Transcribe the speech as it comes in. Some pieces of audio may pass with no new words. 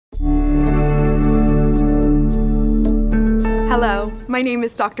Hello, my name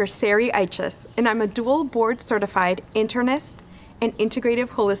is Dr. Sari Eitches, and I'm a dual board-certified internist and integrative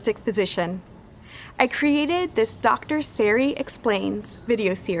holistic physician. I created this Dr. Sari Explains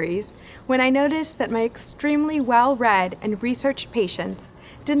video series when I noticed that my extremely well-read and researched patients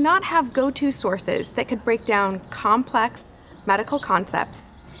did not have go-to sources that could break down complex medical concepts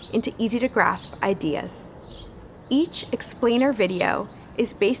into easy-to-grasp ideas. Each explainer video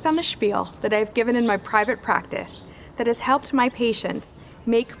is based on the spiel that I've given in my private practice that has helped my patients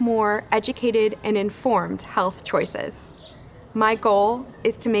make more educated and informed health choices. My goal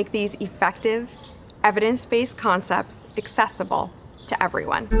is to make these effective, evidence-based concepts accessible to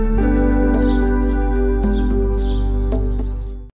everyone.